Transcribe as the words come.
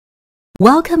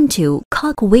Welcome to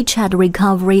Cok WeChat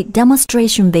Recovery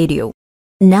demonstration video.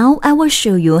 Now I will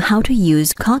show you how to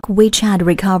use Cok WeChat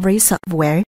Recovery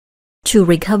software to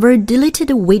recover deleted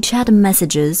WeChat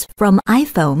messages from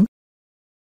iPhone.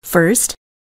 First,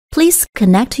 please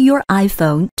connect your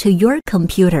iPhone to your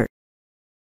computer.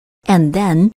 And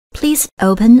then, please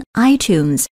open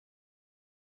iTunes.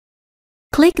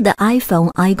 Click the iPhone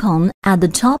icon at the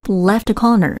top left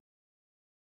corner.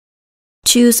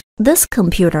 Choose this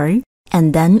computer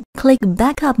and then click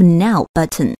Backup Now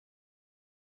button.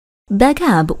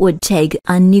 Backup would take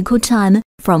unequal time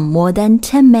from more than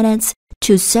 10 minutes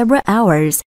to several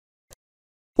hours.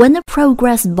 When the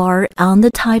progress bar on the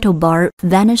title bar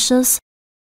vanishes,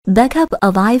 backup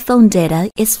of iPhone data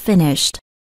is finished.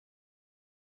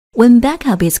 When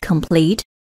backup is complete,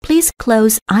 please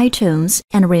close iTunes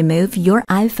and remove your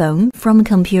iPhone from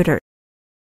computer.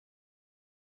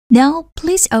 Now,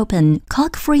 please open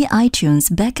Cok Free iTunes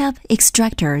Backup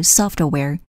Extractor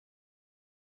software.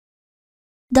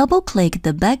 Double-click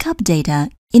the backup data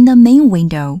in the main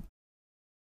window.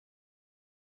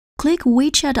 Click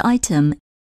WeChat item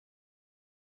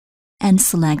and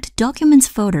select Documents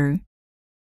folder.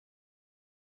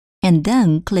 And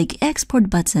then click Export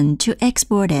button to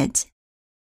export it.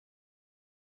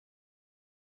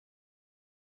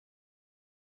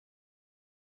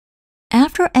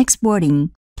 After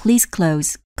exporting, please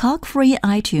close Cok Free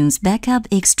iTunes Backup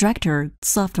Extractor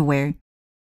software.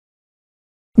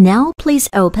 Now please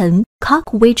open Cok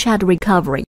WeChat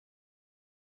Recovery.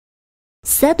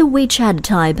 Set the WeChat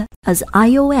type as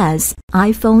iOS,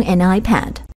 iPhone, and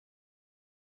iPad.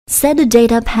 Set the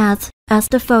data path as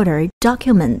the folder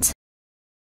Document.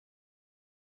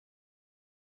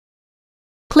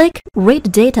 Click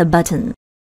Read Data button.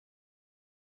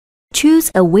 Choose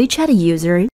a WeChat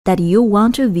user that you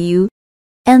want to view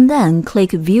and then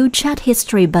click View Chat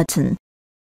History button.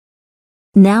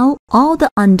 Now all the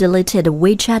undeleted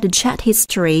WeChat chat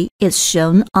history is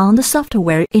shown on the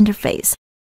software interface.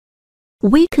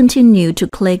 We continue to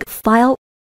click File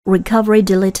Recovery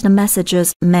Deleted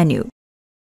Messages menu.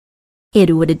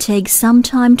 It would take some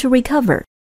time to recover.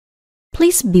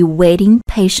 Please be waiting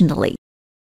patiently.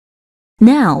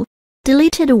 Now,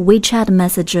 deleted WeChat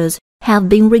messages have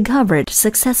been recovered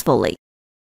successfully.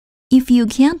 If you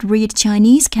can't read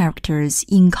Chinese characters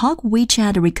in Cok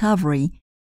WeChat Recovery,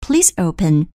 please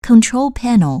open Control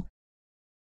Panel.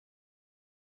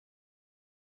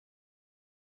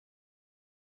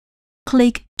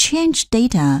 Click Change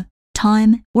Data,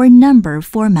 Time, or Number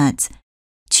formats.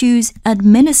 Choose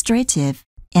Administrative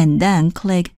and then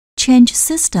click Change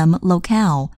System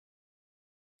Locale.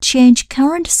 Change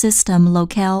current system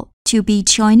locale to be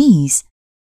Chinese.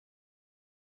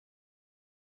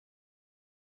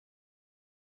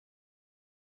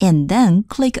 And then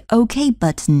click OK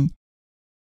button.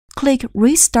 Click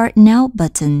Restart Now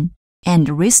button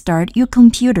and restart your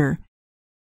computer.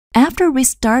 After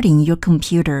restarting your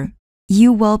computer,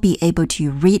 you will be able to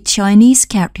read Chinese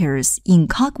characters in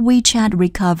Cok WeChat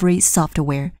Recovery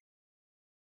software.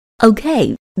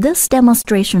 Okay, this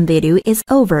demonstration video is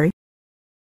over.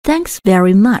 Thanks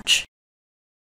very much.